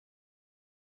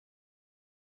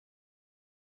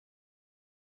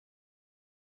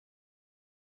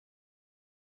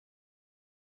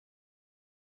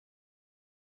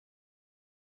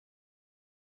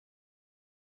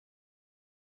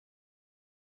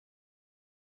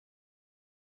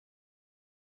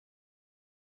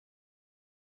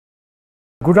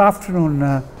Good afternoon,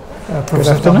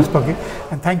 Professor Thomas Pogge,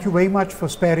 and thank you very much for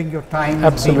sparing your time.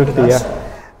 Absolutely, being with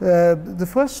us. The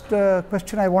first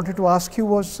question I wanted to ask you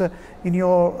was in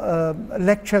your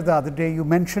lecture the other day, you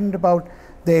mentioned about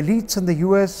the elites in the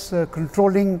US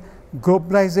controlling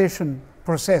globalization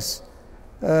process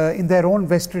in their own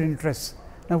vested interests.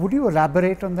 Now, would you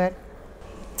elaborate on that?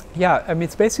 Yeah, I mean,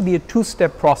 it's basically a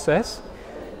two-step process.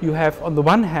 You have, on the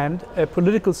one hand, a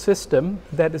political system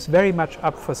that is very much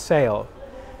up for sale.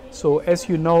 So, as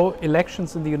you know,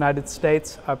 elections in the United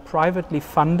States are privately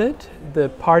funded. The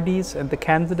parties and the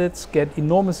candidates get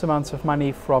enormous amounts of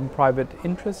money from private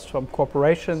interests, from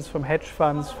corporations, from hedge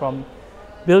funds, from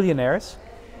billionaires.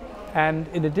 And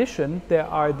in addition, there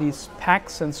are these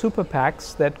PACs and super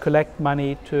PACs that collect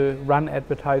money to run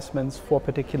advertisements for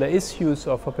particular issues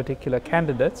or for particular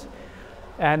candidates.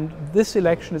 And this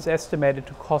election is estimated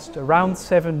to cost around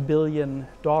 $7 billion.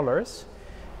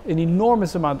 An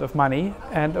enormous amount of money,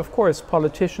 and of course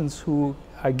politicians who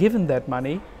are given that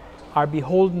money are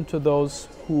beholden to those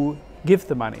who give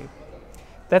the money.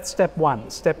 That's step one.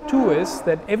 Step two is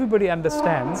that everybody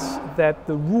understands that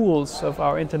the rules of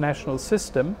our international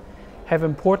system have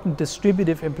important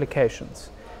distributive implications.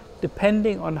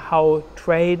 Depending on how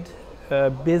trade,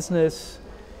 business,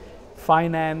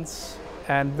 finance,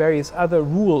 and various other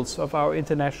rules of our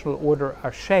international order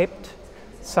are shaped,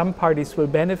 some parties will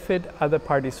benefit, other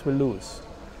parties will lose.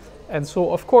 And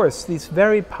so, of course, these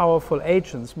very powerful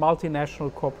agents,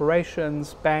 multinational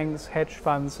corporations, banks, hedge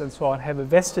funds, and so on, have a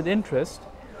vested interest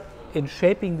in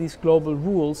shaping these global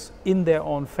rules in their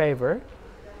own favor.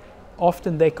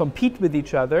 Often they compete with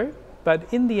each other, but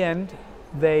in the end,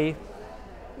 they,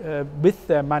 with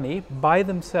their money, buy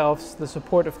themselves the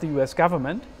support of the US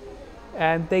government,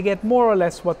 and they get more or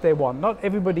less what they want. Not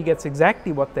everybody gets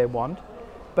exactly what they want,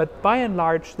 but by and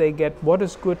large, they get what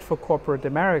is good for corporate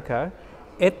America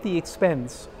at the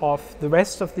expense of the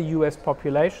rest of the US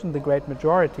population, the great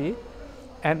majority,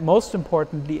 and most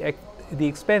importantly, at the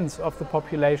expense of the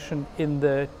population in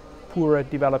the poorer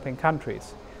developing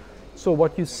countries. So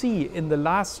what you see in the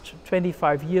last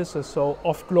 25 years or so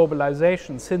of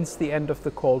globalization since the end of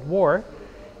the Cold War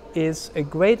is a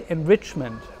great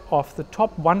enrichment of the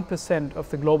top 1% of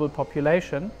the global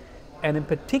population, and in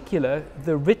particular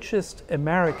the richest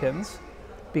Americans,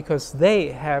 because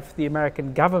they have the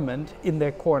American government in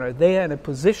their corner. They are in a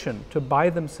position to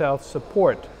buy themselves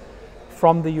support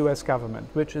from the US government,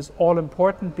 which is all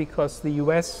important because the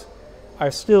US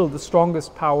are still the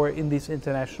strongest power in these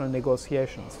international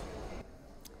negotiations.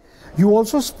 You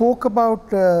also spoke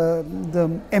about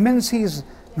the MNCs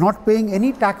not paying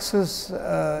any taxes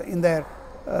in their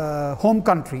home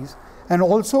countries, and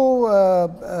also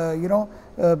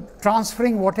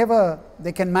transferring whatever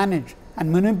they can manage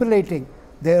and manipulating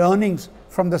their earnings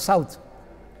from the South.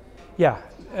 Yeah,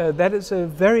 that is a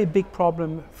very big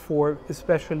problem for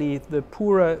especially the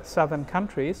poorer southern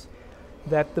countries,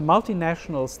 that the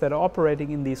multinationals that are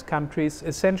operating in these countries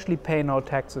essentially pay no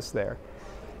taxes there.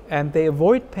 And they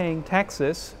avoid paying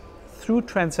taxes through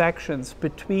transactions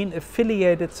between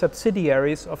affiliated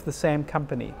subsidiaries of the same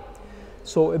company.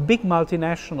 So a big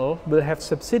multinational will have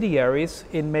subsidiaries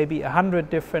in maybe 100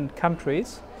 different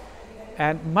countries,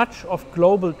 and much of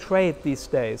global trade these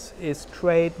days is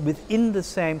trade within the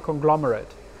same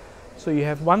conglomerate. So you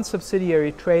have one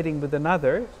subsidiary trading with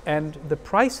another, and the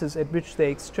prices at which they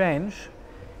exchange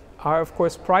are of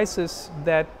course prices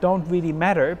that don't really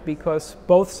matter because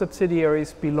both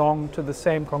subsidiaries belong to the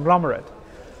same conglomerate.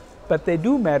 But they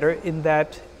do matter in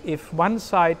that if one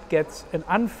side gets an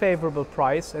unfavorable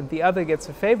price and the other gets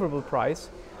a favorable price,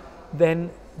 then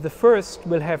the first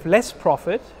will have less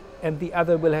profit and the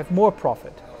other will have more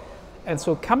profit. And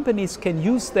so companies can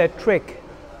use that trick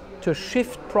to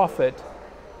shift profit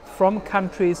from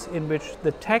countries in which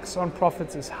the tax on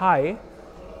profits is high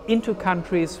into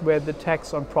countries where the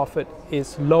tax on profit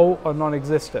is low or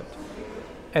non-existent.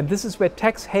 And this is where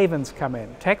tax havens come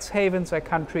in. Tax havens are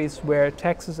countries where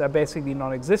taxes are basically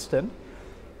non-existent.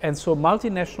 And so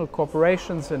multinational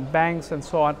corporations and banks and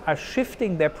so on are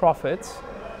shifting their profits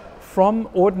from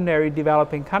ordinary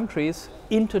developing countries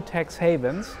into tax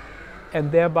havens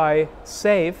and thereby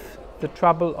save the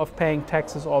trouble of paying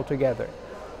taxes altogether.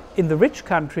 In the rich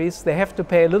countries, they have to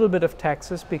pay a little bit of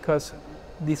taxes because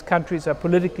these countries are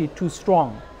politically too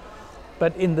strong.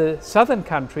 But in the southern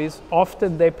countries,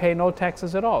 often they pay no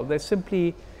taxes at all. They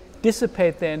simply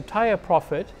dissipate their entire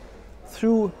profit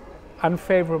through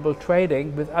unfavorable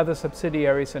trading with other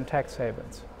subsidiaries and tax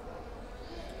havens.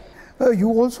 You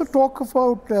also talk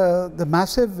about the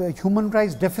massive human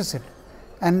rights deficit,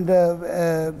 and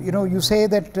you say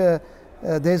that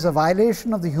there's a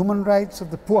violation of the human rights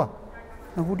of the poor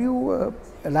Now, would you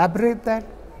elaborate that?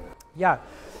 Yeah,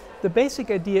 the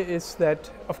basic idea is that,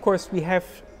 of course, we have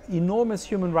enormous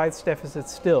human rights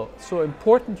deficits still. So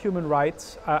important human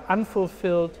rights are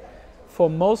unfulfilled for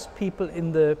most people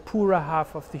in the poorer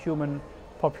half of the human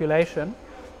population.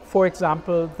 For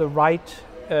example, the right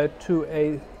to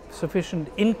a sufficient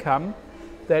income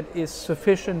that is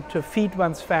sufficient to feed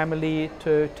one's family,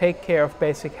 to take care of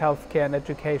basic health care and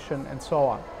education, and so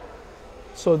on.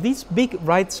 So these big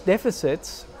rights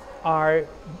deficits are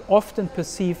often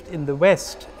perceived in the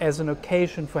West as an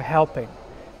occasion for helping.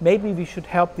 Maybe we should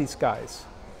help these guys.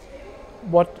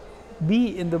 What we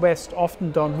in the West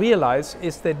often don't realize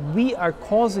is that we are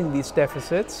causing these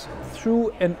deficits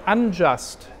through an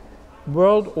unjust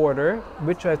world order,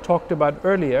 which I talked about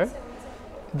earlier,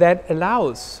 that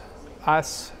allows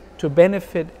us to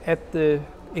benefit at the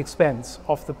expense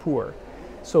of the poor.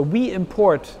 So we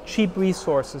import cheap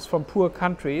resources from poor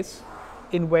countries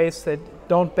in ways that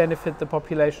don't benefit the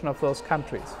population of those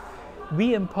countries.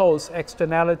 We impose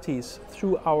externalities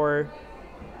through our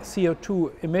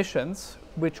CO2 emissions,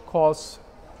 which cause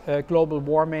global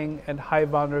warming and high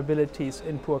vulnerabilities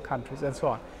in poor countries and so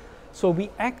on. So we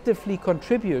actively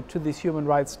contribute to these human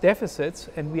rights deficits,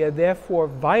 and we are therefore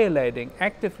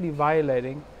actively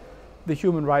violating the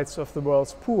human rights of the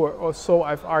world's poor, or so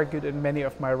I've argued in many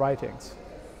of my writings.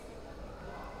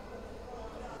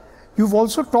 You've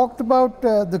also talked about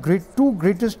the two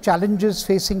greatest challenges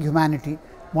facing humanity.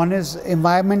 One is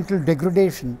environmental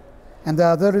degradation, and the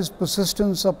other is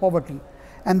persistence of poverty.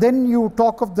 And then you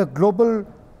talk of the global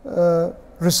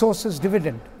resources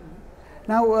dividend.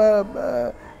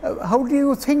 Now, how do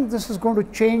you think this is going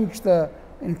to change the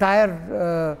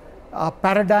entire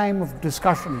paradigm of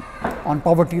discussion on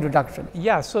poverty reduction?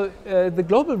 Yeah, so the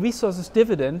global resources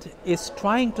dividend is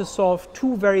trying to solve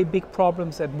two very big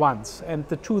problems at once, and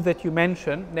the two that you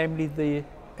mentioned, namely the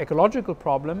ecological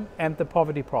problem and the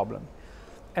poverty problem.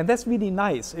 And that's really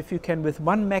nice if you can, with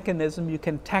one mechanism, you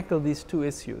can tackle these two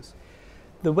issues.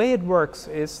 The way it works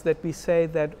is that we say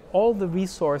that all the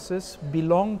resources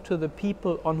belong to the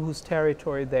people on whose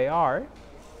territory they are,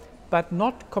 but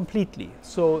not completely.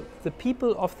 So the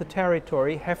people of the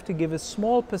territory have to give a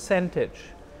small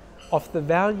percentage of the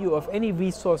value of any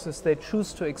resources they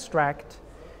choose to extract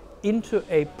into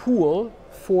a pool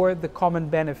for the common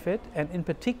benefit, and in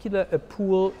particular a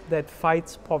pool that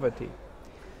fights poverty.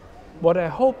 What I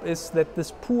hope is that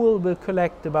this pool will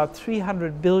collect about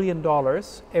 $300 billion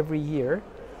every year,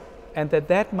 and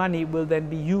that money will then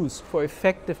be used for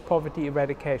effective poverty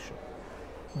eradication.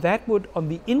 That would, on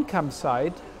the income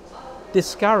side,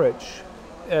 discourage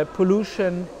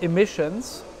pollution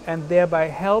emissions and thereby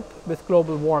help with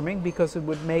global warming, because it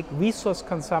would make resource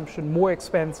consumption more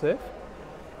expensive.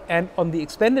 And on the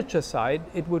expenditure side,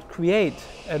 it would create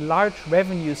a large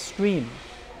revenue stream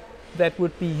that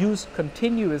would be used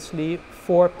continuously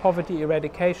for poverty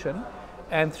eradication.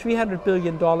 And $300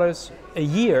 billion a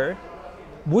year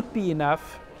would be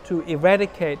enough to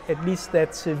eradicate at least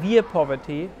that severe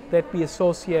poverty that we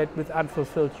associate with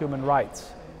unfulfilled human rights.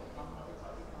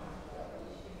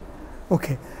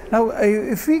 Okay. Now,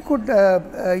 if we could,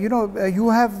 you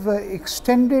have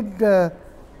extended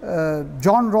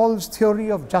John Rawls'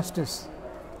 theory of justice,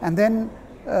 and then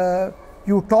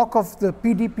you talk of the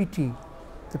PDPT,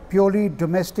 the purely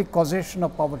domestic causation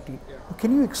of poverty.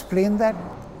 Can you explain that?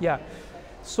 Yeah.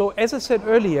 So as I said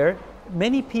earlier,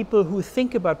 many people who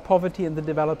think about poverty in the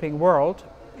developing world,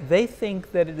 they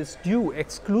think that it is due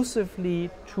exclusively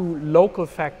to local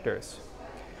factors.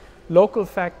 Local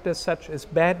factors such as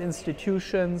bad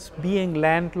institutions, being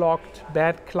landlocked,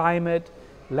 bad climate,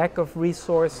 lack of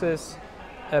resources,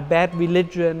 bad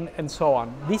religion, and so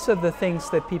on. These are the things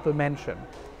that people mention.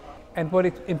 And what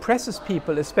impresses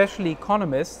people, especially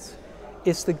economists,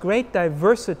 is the great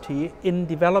diversity in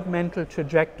developmental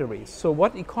trajectories. So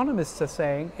what economists are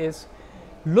saying is,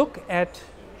 look at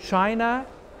China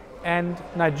and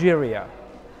Nigeria.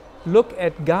 Look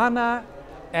at Ghana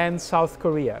and South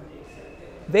Korea.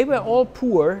 They were all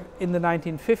poor in the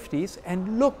 1950s,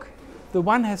 and look, the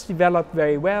one has developed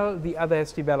very well, the other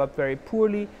has developed very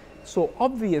poorly. So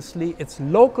obviously it's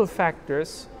local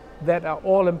factors that are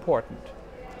all important.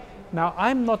 Now,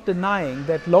 I'm not denying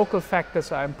that local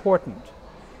factors are important,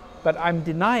 but I'm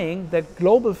denying that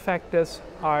global factors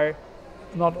are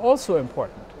not also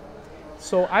important.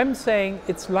 So I'm saying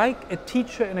it's like a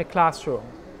teacher in a classroom.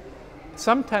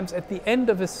 Sometimes at the end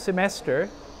of a semester,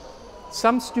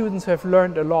 some students have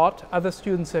learned a lot, other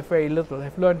students have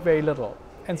learned very little.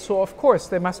 And so of course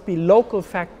there must be local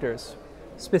factors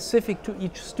specific to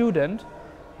each student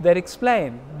that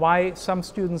explain why some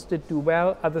students did do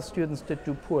well, other students did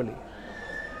do poorly.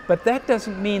 But that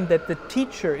doesn't mean that the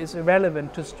teacher is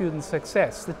irrelevant to student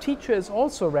success. The teacher is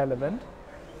also relevant.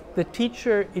 The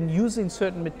teacher, in using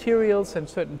certain materials and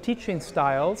certain teaching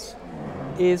styles,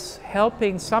 is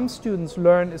helping some students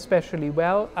learn especially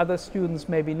well, other students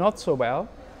maybe not so well.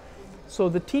 So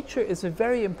the teacher is a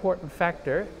very important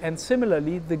factor, and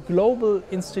similarly the global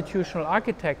institutional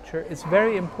architecture is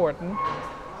very important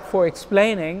for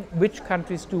explaining which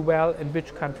countries do well and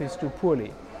which countries do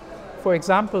poorly. For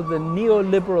example, the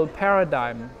neoliberal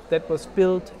paradigm that was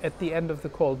built at the end of the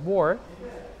Cold War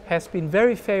has been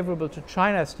very favorable to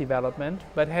China's development,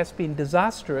 but has been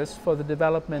disastrous for the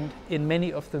development in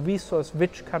many of the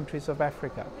resource-rich countries of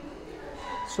Africa.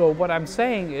 So what I'm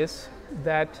saying is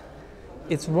that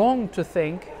it's wrong to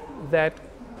think that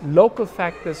local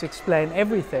factors explain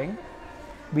everything.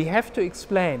 We have to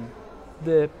explain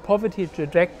the poverty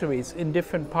trajectories in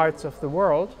different parts of the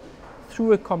world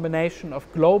through a combination of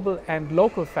global and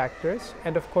local factors.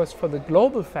 And of course, for the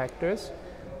global factors,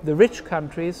 the rich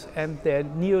countries and their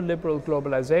neoliberal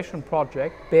globalization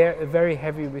project bear a very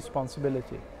heavy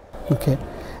responsibility. Okay.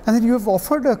 And then you have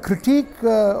offered a critique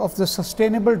of the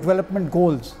Sustainable Development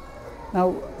Goals.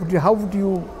 Now, how would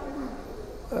you,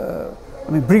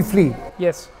 briefly?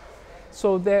 Yes.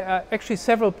 So there are actually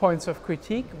several points of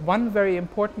critique. One very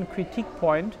important critique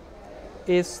point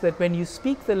is that when you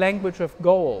speak the language of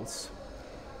goals,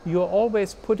 you're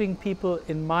always putting people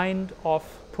in mind of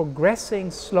progressing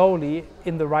slowly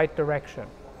in the right direction.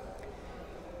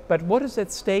 But what is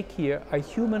at stake here are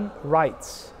human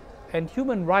rights. And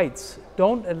human rights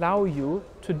don't allow you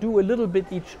to do a little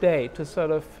bit each day to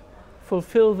sort of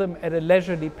fulfill them at a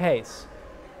leisurely pace.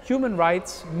 Human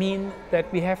rights mean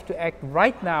that we have to act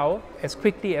right now as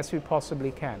quickly as we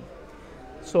possibly can.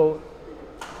 So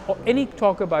any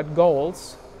talk about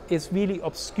goals is really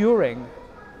obscuring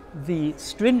the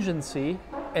stringency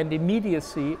and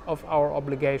immediacy of our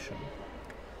obligation.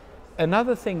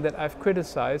 Another thing that I've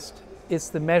criticized is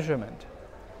the measurement.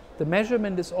 The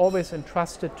measurement is always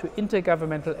entrusted to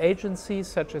intergovernmental agencies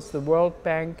such as the World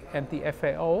Bank and the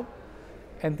FAO,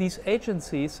 and these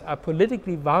agencies are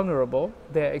politically vulnerable,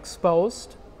 they're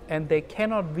exposed, and they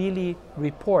cannot really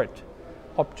report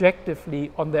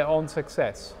objectively on their own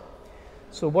success.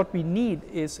 So what we need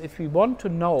is, if we want to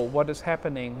know what is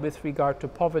happening with regard to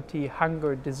poverty,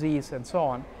 hunger, disease, and so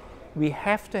on, we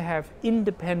have to have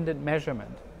independent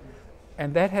measurement.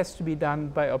 And that has to be done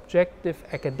by objective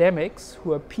academics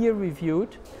who are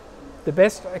peer-reviewed. The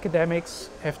best academics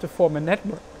have to form a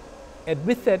network. And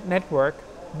with that network,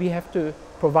 we have to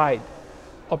provide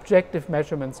objective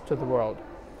measurements to the world.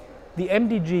 The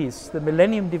MDGs, the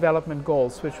Millennium Development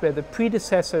Goals, which were the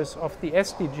predecessors of the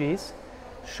SDGs,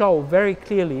 show very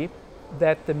clearly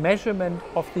that the measurement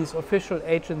of these official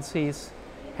agencies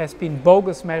has been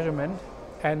bogus measurement,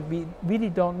 and we really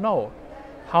don't know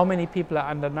how many people are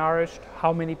undernourished,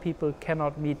 how many people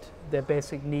cannot meet their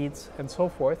basic needs, and so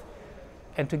forth.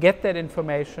 And to get that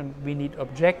information, we need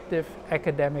objective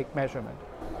academic measurement.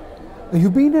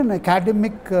 You've been an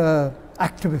academic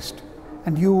activist,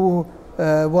 and you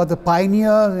were the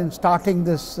pioneer in starting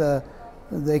this, the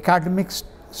academic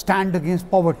stand against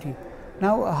poverty.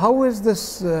 Now, how is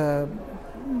this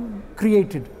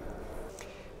created?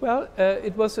 Well,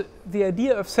 it was the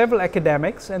idea of several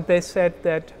academics, and they said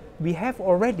that we have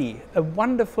already a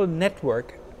wonderful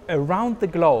network around the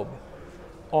globe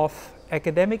of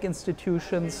academic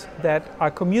institutions that are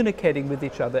communicating with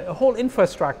each other, a whole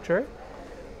infrastructure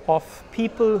of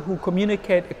people who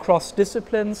communicate across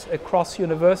disciplines, across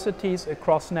universities,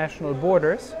 across national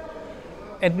borders.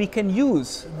 And we can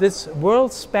use this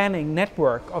world-spanning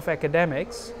network of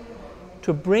academics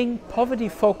to bring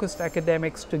poverty-focused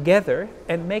academics together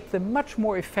and make them much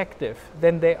more effective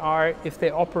than they are if they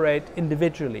operate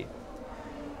individually.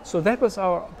 So that was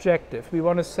our objective. We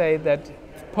want to say that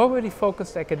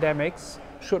poverty-focused academics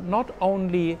should not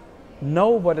only know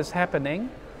what is happening,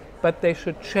 but they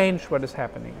should change what is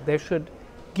happening. They should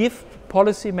give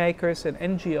policymakers and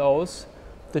NGOs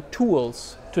the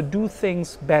tools to do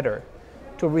things better,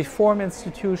 to reform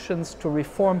institutions, to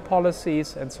reform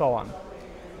policies, and so on.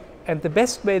 And the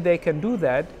best way they can do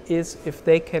that is if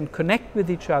they can connect with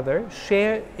each other,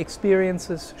 share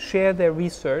experiences, share their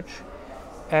research,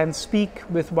 and speak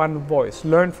with one voice,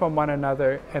 learn from one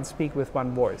another and speak with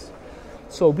one voice.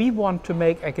 So we want to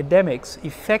make academics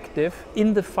effective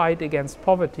in the fight against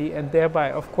poverty, and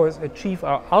thereby, of course, achieve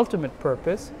our ultimate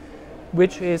purpose,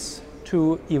 which is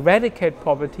to eradicate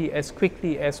poverty as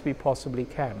quickly as we possibly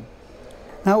can.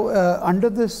 Now, under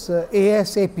this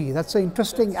ASAP, that's an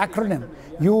interesting acronym.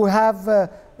 You have,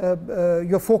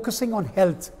 you're focusing on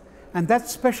health, and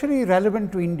that's especially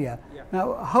relevant to India. Yeah.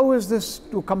 Now, how is this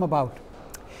to come about?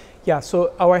 Yeah,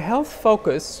 so our health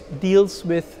focus deals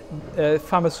with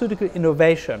pharmaceutical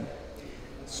innovation.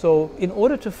 So in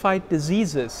order to fight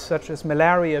diseases such as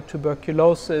malaria,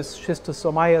 tuberculosis,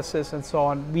 schistosomiasis and so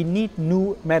on, we need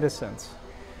new medicines.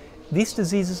 These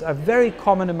diseases are very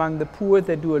common among the poor.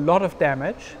 They do a lot of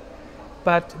damage,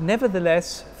 but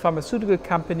nevertheless pharmaceutical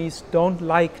companies don't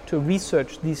like to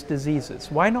research these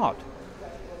diseases. Why not?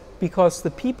 Because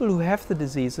the people who have the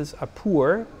diseases are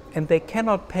poor and they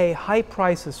cannot pay high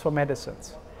prices for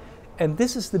medicines. And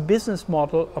this is the business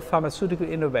model of pharmaceutical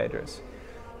innovators.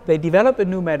 They develop a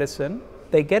new medicine,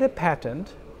 they get a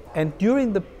patent, and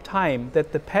during the time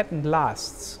that the patent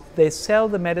lasts, they sell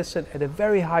the medicine at a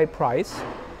very high price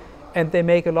and they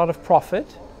make a lot of profit,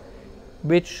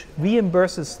 which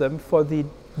reimburses them for the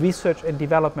research and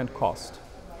development cost.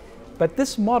 But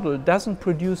this model doesn't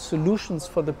produce solutions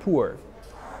for the poor,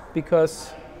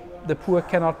 because the poor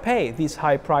cannot pay these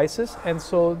high prices, and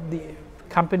so the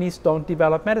companies don't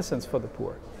develop medicines for the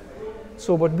poor.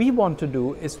 So what we want to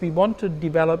do is we want to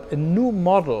develop a new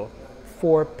model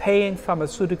for paying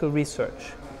pharmaceutical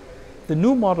research. The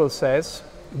new model says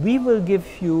we will give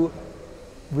you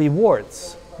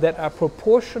rewards that are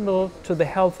proportional to the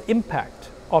health impact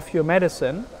of your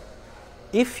medicine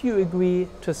if you agree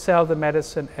to sell the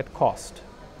medicine at cost.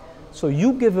 So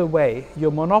you give away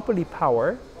your monopoly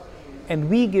power and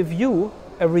we give you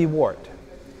a reward.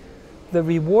 The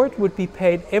reward would be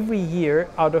paid every year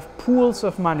out of pools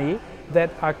of money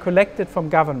that are collected from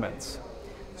governments.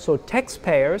 So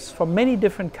taxpayers from many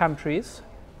different countries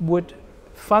would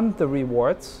fund the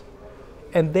rewards,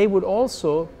 and they would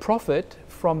also profit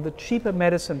from the cheaper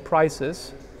medicine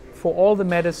prices for all the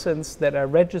medicines that are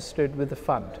registered with the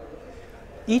fund.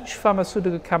 Each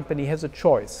pharmaceutical company has a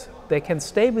choice. They can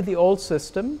stay with the old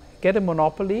system, get a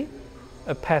monopoly,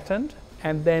 a patent,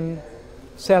 and then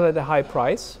sell at a high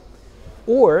price,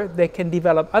 or they can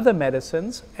develop other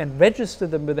medicines and register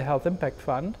them with the Health Impact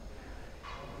Fund,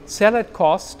 sell at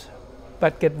cost,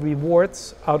 but get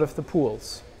rewards out of the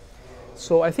pools.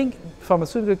 So I think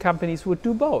pharmaceutical companies would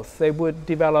do both. They would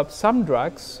develop some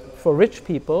drugs for rich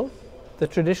people, the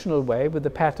traditional way with the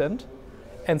patent,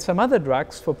 and some other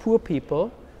drugs for poor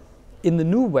people in the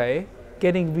new way,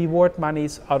 getting reward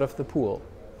monies out of the pool.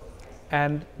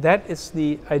 And that is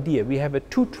the idea. We have a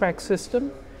two-track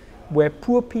system where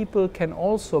poor people can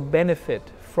also benefit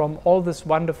from all this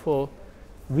wonderful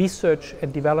research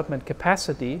and development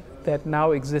capacity that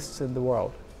now exists in the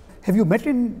world. Have you met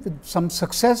with some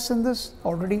success in this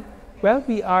already? Well,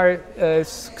 we are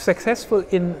successful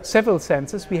in several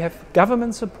senses. We have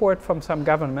government support from some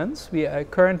governments. We are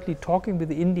currently talking with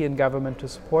the Indian government to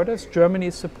support us. Germany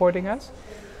is supporting us.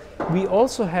 We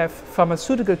also have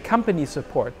pharmaceutical company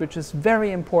support, which is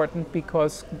very important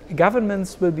because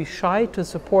governments will be shy to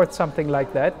support something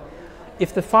like that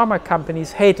if the pharma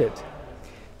companies hate it.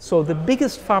 So the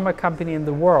biggest pharma company in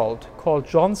the world, called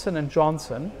Johnson &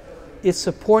 Johnson, is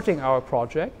supporting our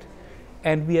project,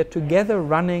 and we are together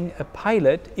running a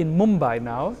pilot in Mumbai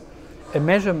now, a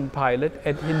measurement pilot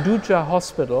at Hinduja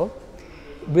Hospital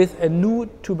with a new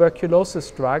tuberculosis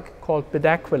drug called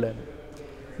bedaquiline.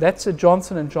 That's a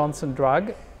Johnson & Johnson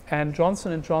drug, and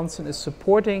Johnson & Johnson is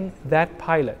supporting that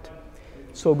pilot.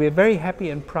 So we're very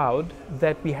happy and proud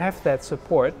that we have that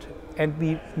support, and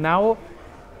we now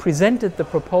presented the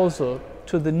proposal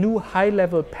to the new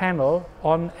high-level panel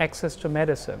on access to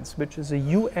medicines, which is a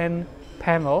UN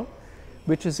panel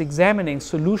which is examining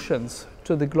solutions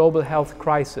to the global health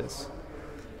crisis.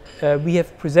 We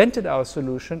have presented our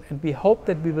solution, and we hope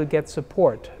that we will get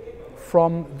support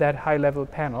from that high-level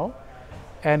panel.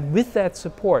 And with that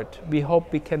support, we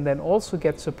hope we can then also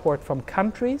get support from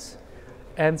countries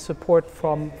and support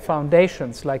from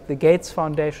foundations like the Gates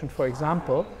Foundation, for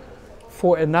example,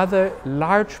 for another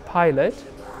large pilot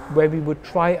where we would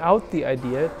try out the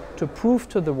idea to prove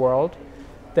to the world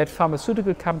that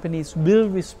pharmaceutical companies will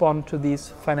respond to these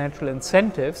financial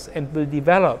incentives and will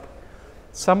develop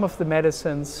some of the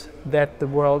medicines that the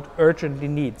world urgently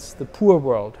needs, the poor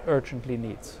world urgently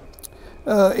needs.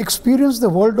 Experience the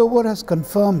world over has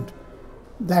confirmed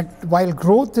that while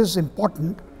growth is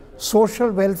important, social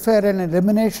welfare and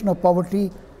elimination of poverty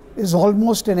is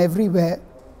almost in every way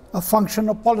a function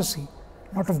of policy,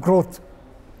 not of growth.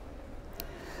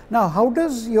 Now, how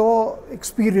does your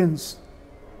experience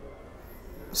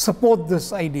support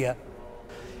this idea?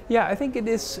 Yeah, I think it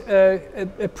is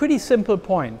a pretty simple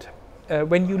point.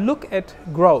 When you look at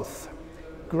growth,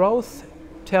 growth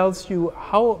tells you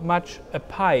how much a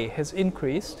pie has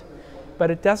increased, but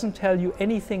it doesn't tell you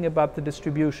anything about the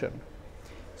distribution.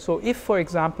 So if, for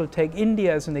example, take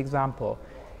India as an example,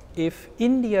 if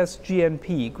India's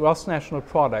GNP, gross national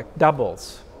product,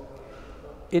 doubles,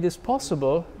 it is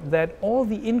possible that all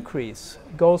the increase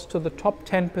goes to the top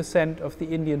 10% of the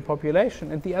Indian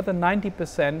population, and the other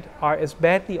 90% are as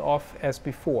badly off as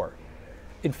before.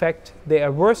 In fact, they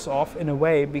are worse off in a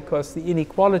way because the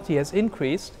inequality has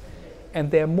increased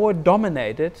and they are more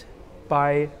dominated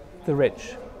by the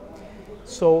rich.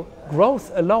 So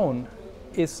growth alone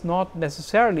is not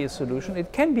necessarily a solution.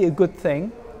 It can be a good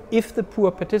thing if the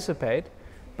poor participate,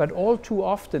 but all too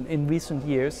often in recent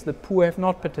years the poor have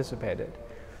not participated.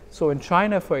 So in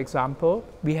China, for example,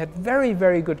 we had very,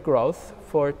 very good growth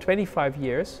for 25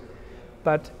 years,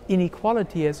 but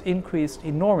inequality has increased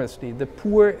enormously. The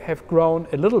poor have grown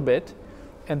a little bit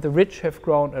and the rich have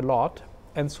grown a lot.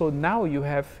 And so now you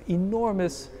have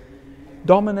enormous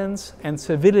dominance and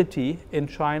servility in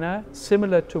China,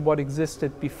 similar to what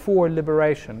existed before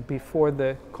liberation, before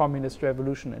the communist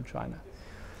revolution in China.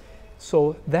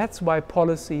 So that's why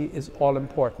policy is all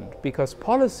important, because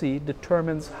policy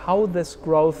determines how this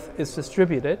growth is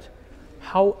distributed,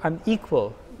 how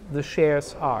unequal the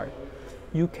shares are.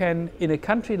 You can, in a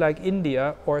country like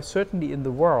India, or certainly in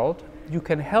the world, you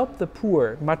can help the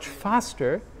poor much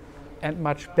faster and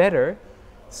much better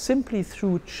simply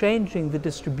through changing the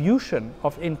distribution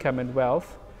of income and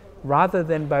wealth rather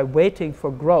than by waiting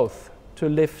for growth to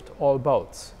lift all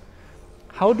boats.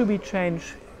 How do we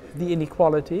change the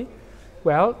inequality?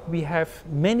 Well, we have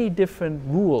many different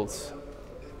rules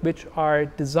which are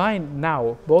designed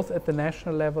now, both at the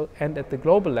national level and at the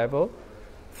global level,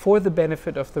 for the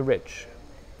benefit of the rich.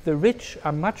 The rich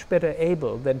are much better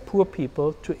able than poor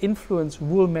people to influence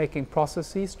rule-making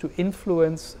processes, to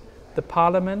influence the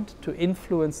parliament, to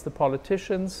influence the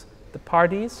politicians, the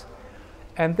parties,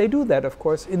 and they do that, of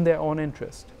course, in their own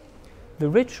interest. The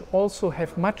rich also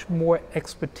have much more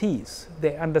expertise.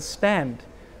 They understand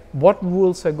what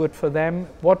rules are good for them,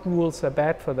 what rules are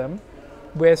bad for them,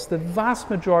 whereas the vast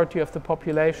majority of the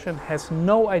population has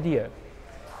no idea.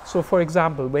 So, for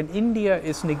example, when India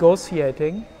is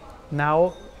negotiating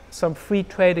now some free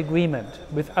trade agreement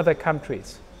with other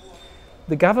countries,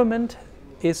 the government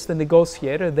is the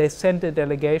negotiator. They send a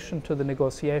delegation to the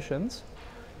negotiations,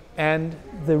 and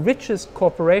the richest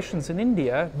corporations in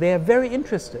India, they are very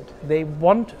interested. They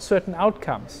want certain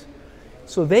outcomes.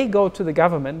 So they go to the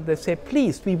government, they say,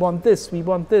 please, we want this, we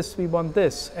want this, we want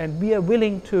this, and we are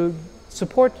willing to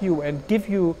support you and give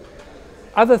you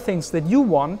other things that you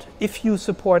want if you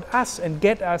support us and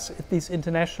get us at these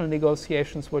international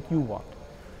negotiations what you want.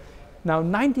 Now,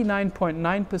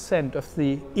 99.9% of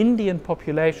the Indian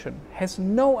population has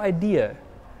no idea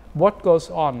what goes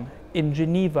on in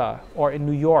Geneva or in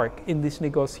New York in these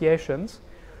negotiations,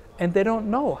 and they don't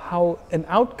know how an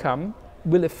outcome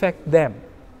will affect them.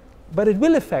 But it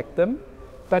will affect them,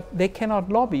 but they cannot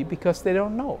lobby because they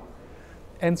don't know.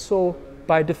 And so,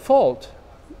 by default,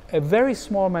 a very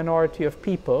small minority of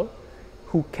people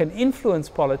who can influence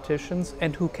politicians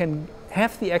and who can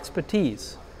have the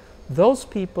expertise, those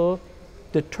people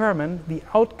determine the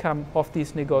outcome of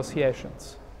these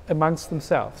negotiations amongst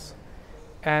themselves.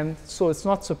 And so it's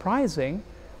not surprising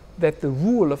that the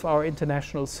rule of our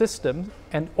international system,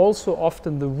 and also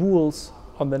often the rules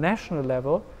on the national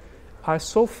level, are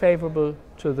so favorable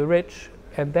to the rich,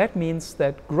 and that means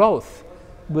that growth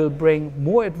will bring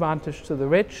more advantage to the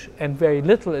rich and very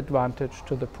little advantage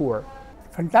to the poor.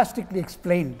 Fantastically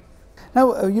explained.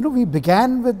 Now, we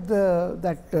began with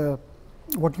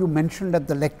what you mentioned at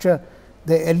the lecture,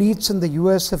 the elites in the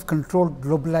US have controlled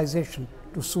globalization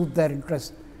to suit their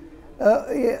interests.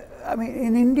 I mean,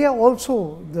 in India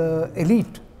also, the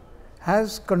elite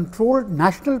has controlled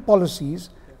national policies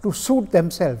to suit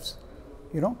themselves.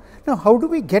 Now, how do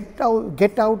we get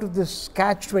out of this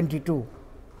catch-22?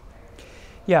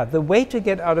 Yeah, the way to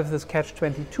get out of this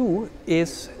catch-22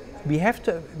 is we have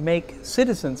to make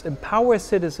citizens, empower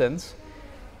citizens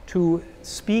to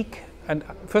speak and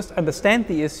first understand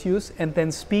the issues and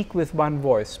then speak with one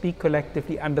voice, speak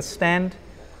collectively, understand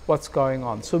what's going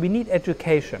on. So we need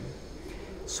education.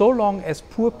 So long as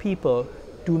poor people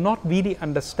do not really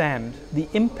understand the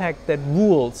impact that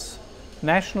rules,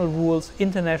 national rules,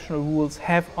 international rules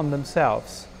have on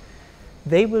themselves,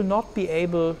 they will not be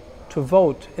able to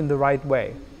vote in the right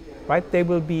way, right? They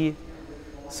will be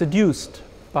seduced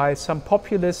by some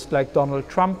populist like Donald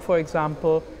Trump, for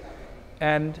example,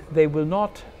 and they will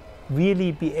not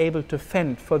really be able to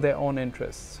fend for their own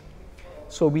interests.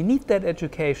 So we need that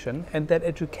education, and that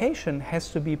education has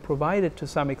to be provided to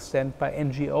some extent by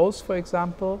NGOs, for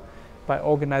example, by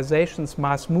organizations,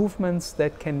 mass movements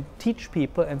that can teach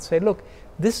people and say, look,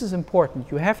 this is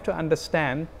important. You have to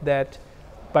understand that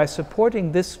by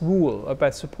supporting this rule or by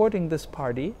supporting this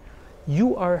party,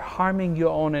 you are harming your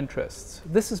own interests.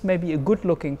 This is maybe a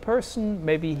good-looking person,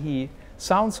 maybe he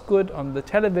sounds good on the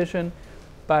television,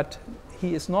 but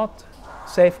he is not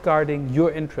safeguarding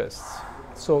your interests.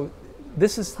 So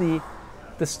this is the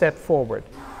step forward.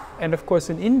 And of course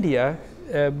in India,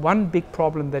 one big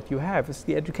problem that you have is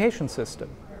the education system.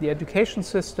 The education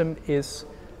system is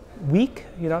weak,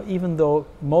 even though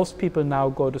most people now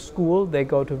go to school, they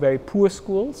go to very poor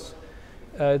schools.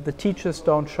 The teachers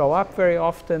don't show up very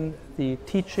often. The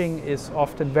teaching is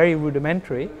often very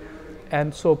rudimentary.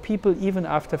 And so people, even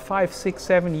after 5, 6,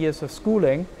 7 years of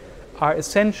schooling, are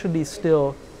essentially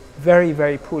still very,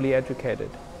 very poorly educated.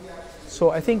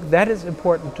 So I think that is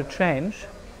important to change.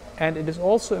 And it is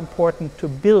also important to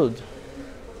build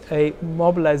a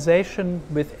mobilization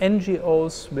with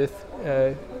NGOs, with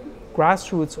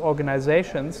grassroots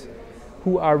organizations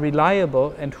who are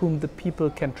reliable and whom the people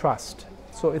can trust.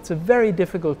 So it's a very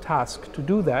difficult task to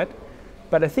do that,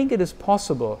 but I think it is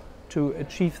possible to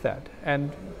achieve that.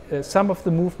 And some of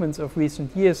the movements of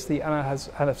recent years, the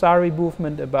Al-Azhari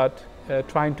movement about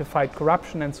trying to fight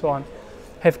corruption and so on,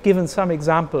 have given some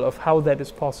example of how that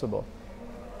is possible.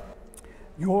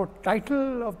 Your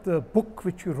title of the book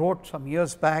which you wrote some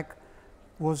years back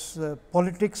was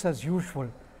Politics as Usual.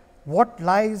 What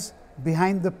lies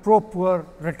behind the pro-poor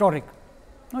rhetoric?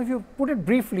 Now, if you put it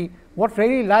briefly, what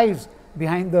really lies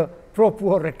behind the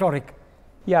pro-poor rhetoric?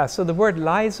 Yeah, so the word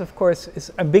lies, of course,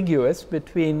 is ambiguous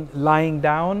between lying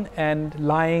down and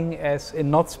lying as in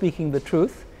not speaking the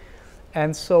truth.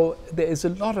 And so there is a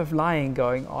lot of lying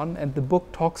going on, and the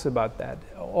book talks about that.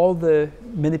 All the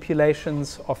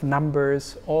manipulations of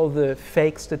numbers, all the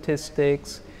fake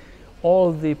statistics,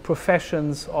 all the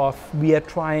professions of we are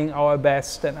trying our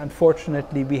best and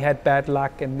unfortunately we had bad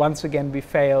luck and once again we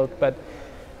failed, but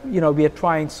we are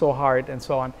trying so hard and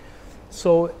so on.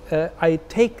 So I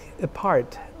take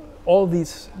apart all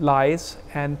these lies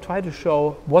and try to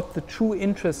show what the true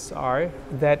interests are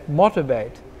that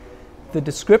motivate the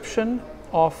description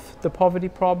of the poverty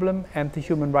problem and the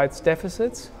human rights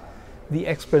deficits, the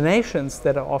explanations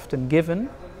that are often given,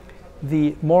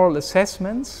 the moral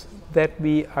assessments that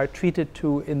we are treated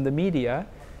to in the media,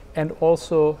 and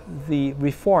also the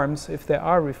reforms, if there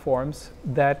are reforms,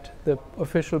 that the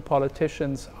official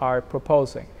politicians are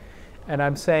proposing. And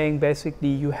I'm saying basically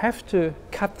you have to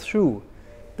cut through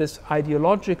this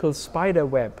ideological spider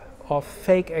web of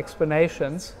fake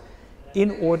explanations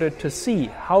in order to see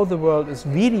how the world is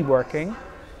really working,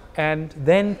 and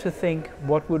then to think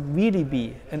what would really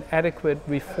be an adequate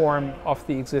reform of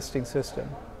the existing system.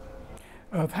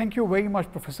 Thank you very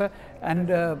much, Professor, and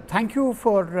thank you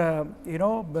for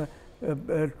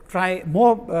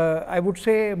I would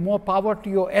say more power to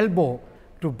your elbow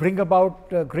to bring about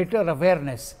greater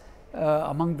awareness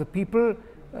among the people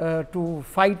to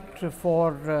fight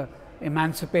for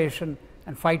emancipation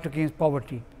and fight against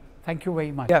poverty. Thank you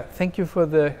very much. Yeah, thank you for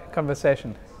the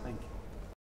conversation.